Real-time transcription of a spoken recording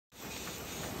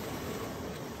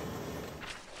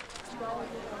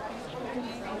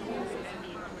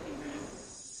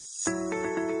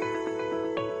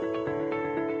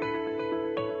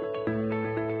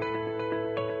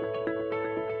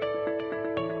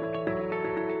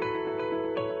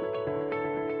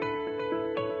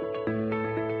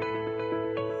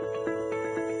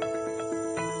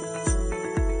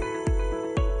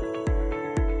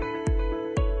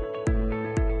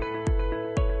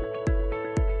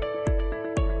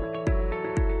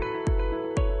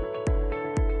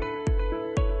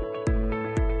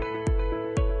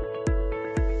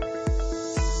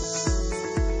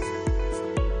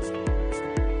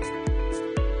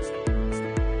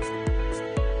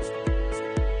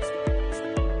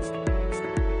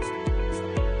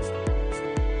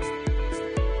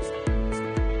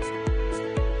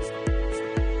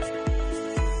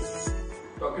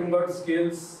about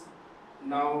skills,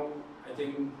 now I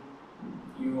think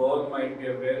you all might be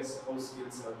aware how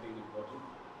skills have been important,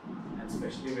 and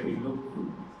especially when you look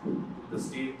to the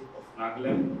state of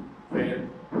Nagaland, where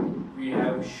we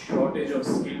have shortage of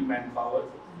skilled manpower,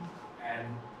 and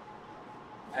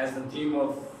as the theme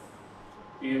of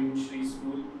PM Shri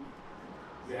School,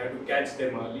 we have to catch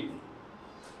them early,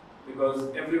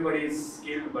 because everybody is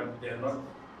skilled but they are not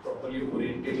properly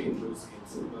oriented in those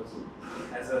skills. Because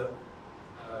as a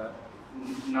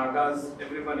Nagas,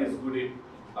 everyone is good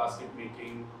at basket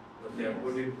making, but they are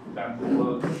good at bamboo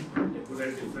work, they are good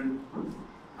at different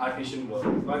artisan work.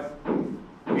 But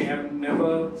we have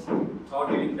never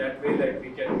thought in that way that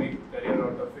we can make career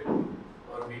out of it,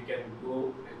 or we can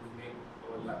go and make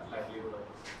our livelihood out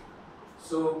of it.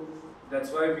 So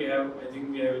that's why we have, I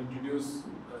think we have introduced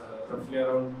roughly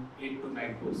around 8 to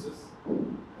 9 courses,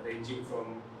 ranging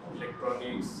from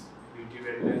electronics, beauty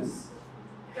wellness,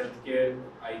 healthcare,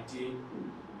 IT.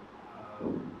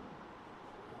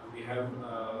 We have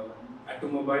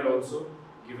automobile also,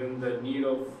 given the need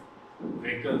of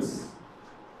vehicles.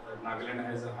 Nagaland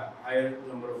has a higher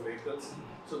number of vehicles.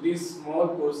 So these small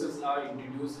courses are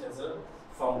introduced as a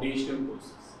foundational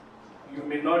courses. You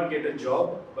may not get a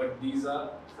job, but these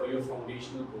are for your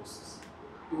foundational courses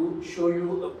to show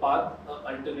you a path,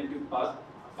 an alternative path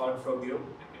apart from your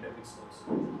academics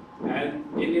also. And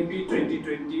NAP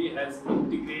 2020 has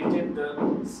integrated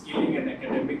the skilling and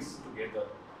academics together.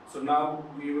 So now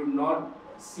we will not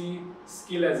see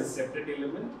skill as a separate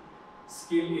element.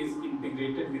 Skill is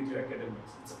integrated with your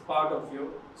academics. It's a part of your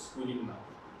schooling now.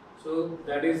 So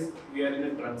that is, we are in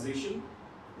a transition,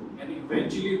 and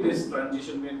eventually this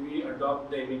transition, when we adopt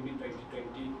the NAP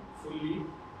 2020 fully,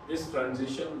 this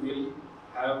transition will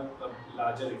have a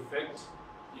larger effect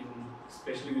in,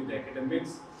 especially with the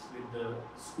academics, with the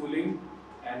schooling,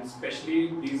 and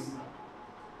especially these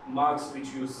marks which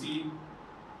you see,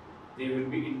 they will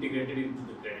be integrated into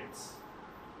the credits.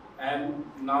 And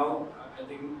now I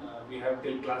think we have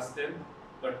till class 10,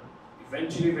 but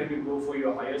eventually when you go for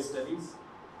your higher studies,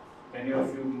 many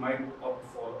of you might opt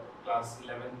for class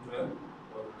 11, 12,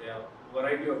 or there are a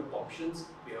variety of options.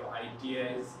 We have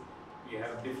ITIs, we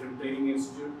have different training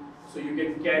institutes, so you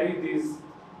can carry these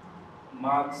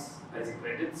marks as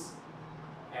credits,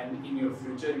 and in your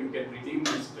future you can redeem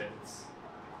these credits.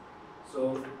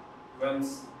 So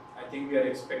once, I think we are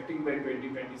expecting by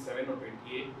 2027 or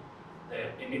 28, the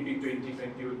NAP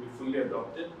 2020 will be fully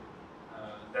adopted.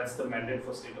 That's the mandate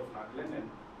for state of Nagaland and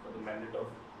for the mandate of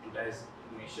entire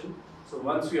nation. So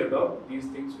once we adopt, these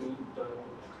things will turn out.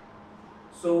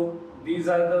 So these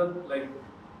are the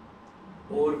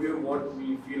overview of what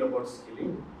we feel about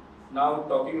skilling. Now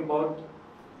talking about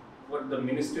what the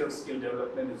Ministry of Skill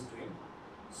Development is doing.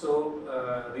 So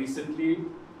recently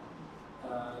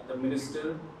the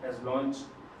minister has launched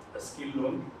a skill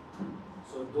loan.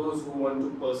 So those who want to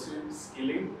pursue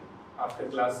skilling after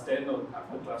class 10 or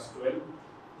after class 12,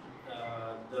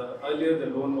 earlier the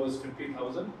loan was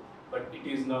 50,000, but it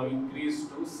is now increased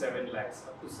to 7 lakhs,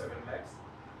 up to 7 lakhs.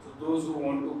 So those who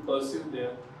want to pursue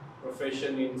their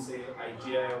profession in, say,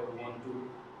 ITI, or want to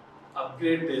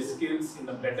upgrade their skills in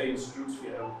the better institutes, we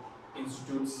have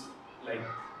institutes like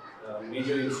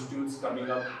major institutes coming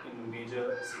up in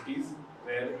major cities,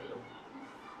 where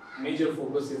major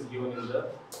focus is given in the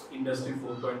Industry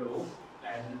 4.0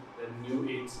 and the new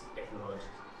age technology.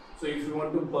 So if you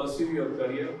want to pursue your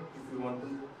career, if you want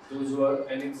to, those who are,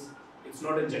 and it's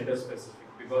not a gender specific,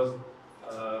 because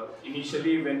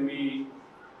initially when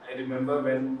I remember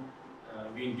when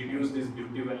we introduced this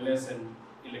beauty wellness and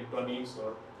electronics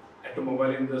or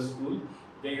automobile in the school,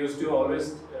 they used to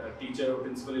always, teacher or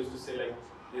principal used to say like,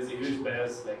 there's a huge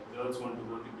bias, like girls want to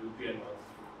go to beauty and all.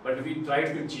 But we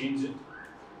tried to change it,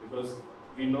 because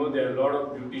we know there are a lot of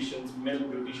beauticians, male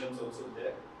beauticians also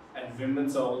there, and women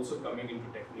are also coming into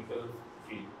technical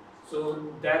field.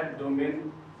 So that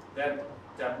domain, that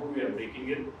taboo, we are breaking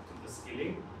it to the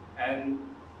skilling. And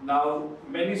now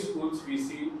many schools we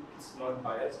see it's not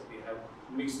biased, we have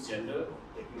mixed gender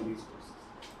taking these courses.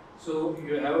 So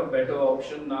you have a better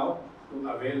option now to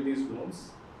avail these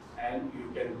loans, and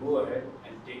you can go ahead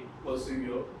and pursue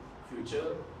your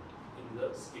future in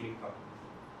the skilling company.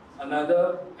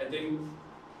 Another, I think,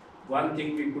 one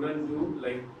thing we couldn't do,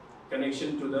 like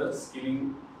connection to the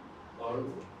skilling or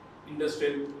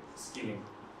industrial skilling.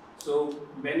 So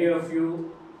many of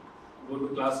you go to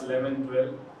class 11,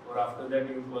 12, or after that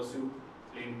you pursue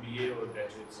plain BA or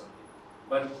graduate something.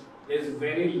 But there's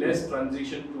very less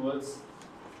transition towards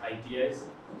ITIs,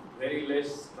 very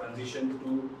less transition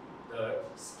to the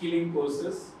skilling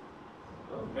courses,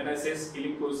 When I say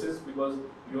skilling courses, because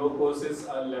your courses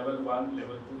are level 1,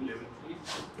 level 2, level 3,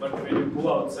 but when you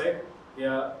go outside, they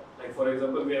are, like for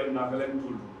example, we have Nagaland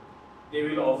tool room. They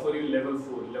will offer you level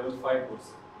 4, level 5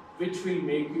 courses, which will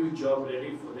make you job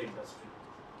ready for the industry.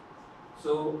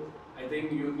 So I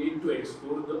think you need to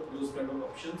explore those kind of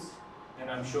options, and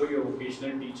I'm sure your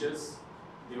vocational teachers,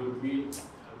 they will be,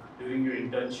 during your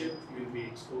internship, you will be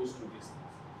exposed to these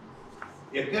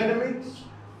things. Academics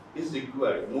is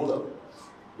required, no doubt.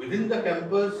 Within the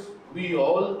campus, we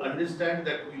all understand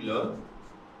that we learn,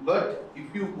 but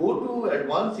if you go to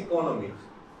advanced economies,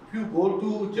 if you go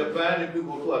to Japan, if you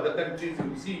go to other countries, you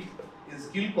will see in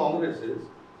skill congresses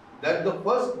that the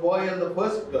first boy and the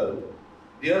first girl,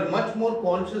 they are much more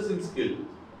conscious in skill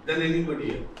than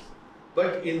anybody else.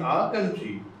 But in our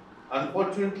country,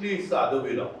 unfortunately, it's the other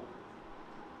way around.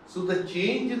 So the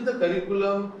change in the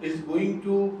curriculum is going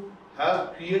to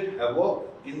create havoc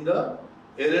in the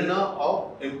arena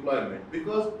of employment,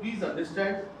 because please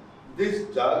understand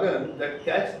this jargon that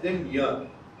catch them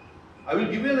young. I will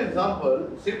give you an example.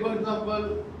 Say for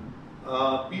example,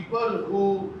 people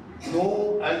who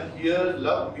know and hear,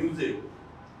 love music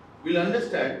will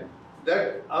understand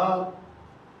that a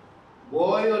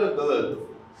boy or a girl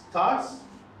starts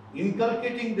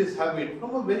inculcating this habit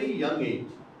from a very young age,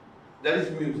 that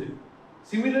is music.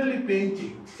 Similarly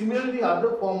painting, similarly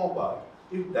other form of art.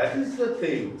 If that is the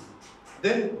thing,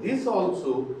 then this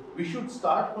also we should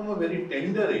start from a very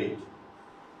tender age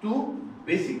to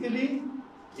basically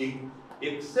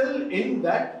excel in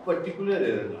that particular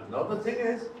arena. Now the thing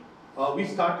is, we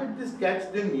started this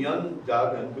catch them young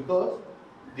jargon because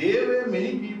there were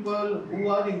many people who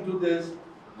are into this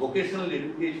vocational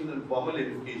education and formal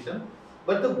education,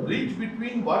 but the bridge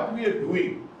between what we are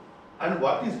doing and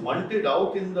what is wanted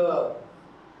out in the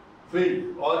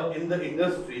field or in the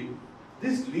industry,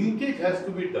 this linkage has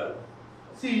to be done.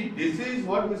 See, this is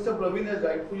what Mr. Praveen has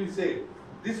rightfully said.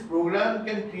 This program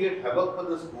can create havoc for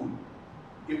the school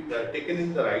if taken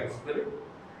in the right spirit.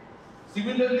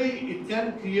 Similarly, it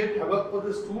can create havoc for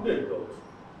the student also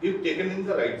if taken in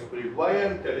the right spirit. Why I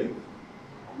am telling?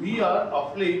 We are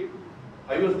of late,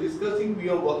 I was discussing, we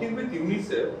are working with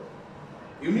UNICEF.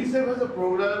 UNICEF has a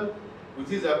program which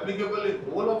is applicable in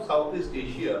whole of Southeast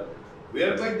Asia,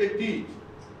 whereby they teach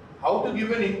how to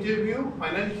give an interview,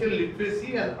 financial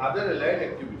literacy and other allied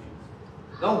activities.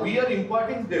 Now we are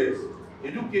imparting this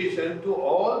education to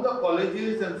all the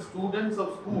colleges and students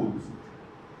of schools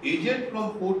aged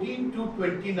from 14 to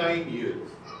 29 years.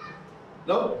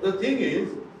 Now the thing is,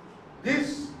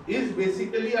 this is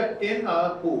basically a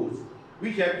 10-hour course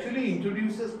which actually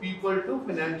introduces people to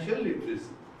financial literacy.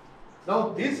 Now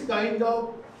this kind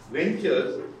of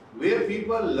ventures where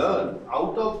people learn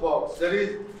out of box, that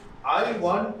is, I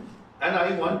want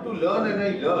to learn and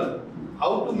I learn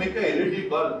how to make a LED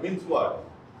bulb, means what?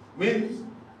 Means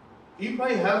if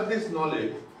I have this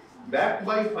knowledge backed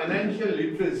by financial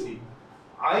literacy,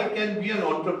 I can be an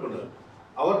entrepreneur.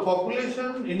 Our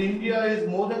population in India is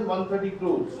more than 130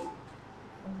 crores.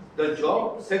 The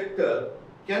job sector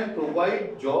can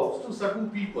provide jobs to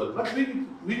certain people, but we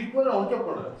require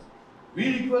entrepreneurs.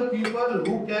 We require people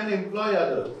who can employ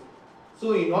others.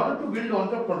 So in order to build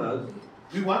entrepreneurs,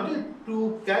 we wanted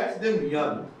to catch them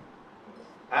young.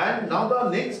 And now the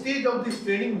next stage of this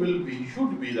training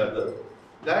should be rather,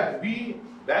 that we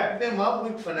back them up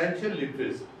with financial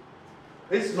literacy.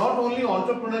 It's not only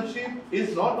entrepreneurship,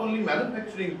 it's not only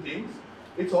manufacturing things,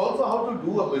 it's also how to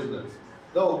do a business.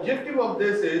 The objective of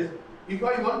this is, if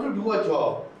I want to do a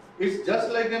job, it's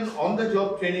just like an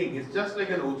on-the-job training, it's just like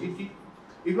an OGT.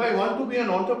 If I want to be an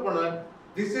entrepreneur,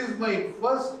 this is my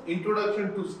first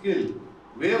introduction to skill,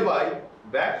 whereby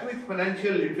backed with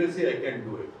financial literacy I can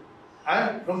do it.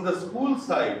 And from the school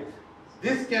side,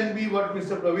 this can be what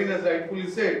Mr. Praveen has rightfully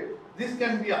said, this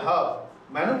can be a hub,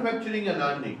 manufacturing and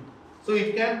earning. So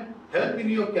it can help in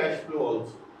your cash flow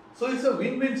also. So it's a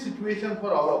win-win situation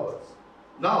for all of us.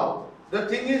 Now, the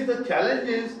thing is, the challenge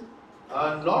is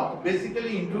not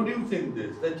basically introducing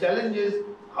this. The challenge is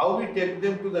how we take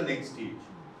them to the next stage.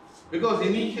 Because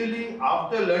initially,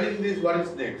 after learning this, what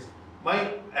is next?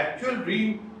 My actual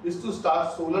dream is to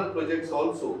start solar projects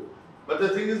also. But the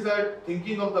thing is that,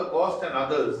 thinking of the cost and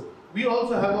others, we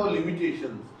also have our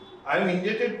limitations. I am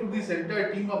indebted to this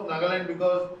entire team of Nagaland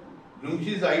because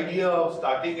Nungshi's idea of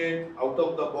starting it out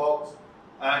of the box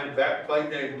and backed by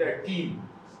the entire team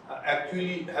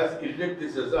actually has yielded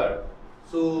this result.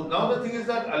 So now the thing is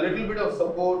that a little bit of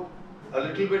support, a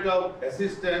little bit of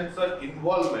assistance or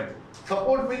involvement.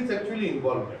 Support means actually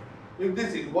involvement. If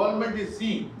this involvement is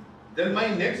seen, then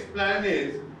my next plan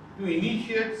is to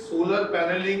initiate solar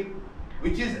paneling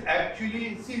which is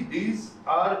actually, see,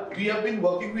 we have been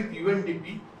working with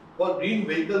UNDP for green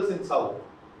vehicles in South.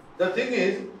 The thing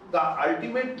is, the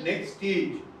ultimate next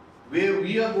stage where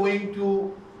we are going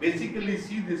to basically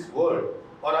see this world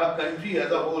or our country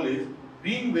as a whole is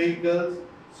green vehicles,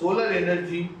 solar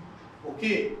energy,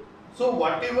 okay. So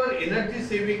whatever energy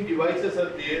saving devices are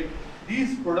there,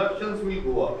 these productions will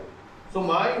go up. So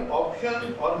my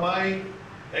option or my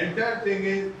entire thing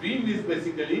is, dream is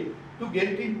basically to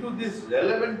get into this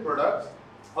relevant products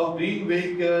of green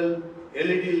vehicle,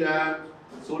 LED lamps,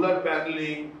 solar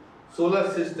paneling,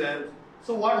 solar systems.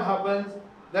 So what happens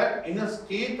that in a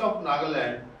state of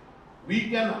Nagaland, we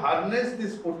can harness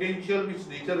this potential which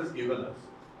nature has given us.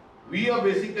 We are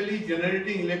basically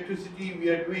generating electricity, we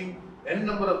are doing n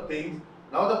number of things.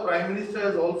 Now the Prime Minister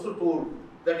has also told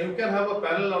that you can have a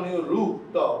panel on your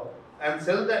rooftop and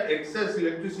sell the excess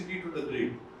electricity to the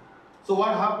grid. So what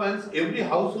happens, every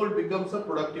household becomes a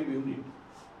productive unit.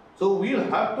 So we'll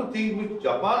have to think which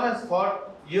Japan has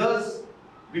thought years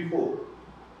before.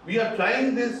 We are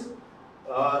trying this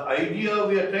idea,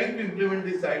 we are trying to implement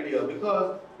this idea,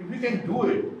 because if we can do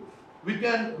it,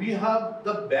 we have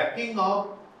the backing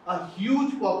of a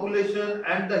huge population,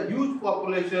 and the huge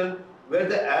population where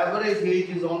the average age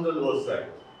is on the lower side.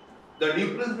 The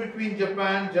difference between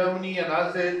Japan, Germany and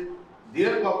us is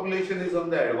their population is on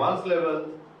the advanced level,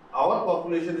 our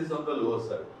population is on the lower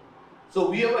side. So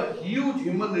we have a huge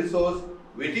human resource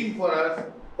waiting for us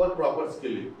for proper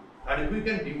skilling. And if we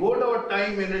can devote our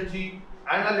time, energy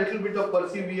and a little bit of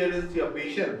perseverance, your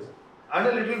patience and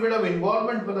a little bit of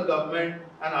involvement for the government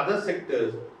and other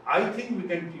sectors, I think we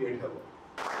can create heaven.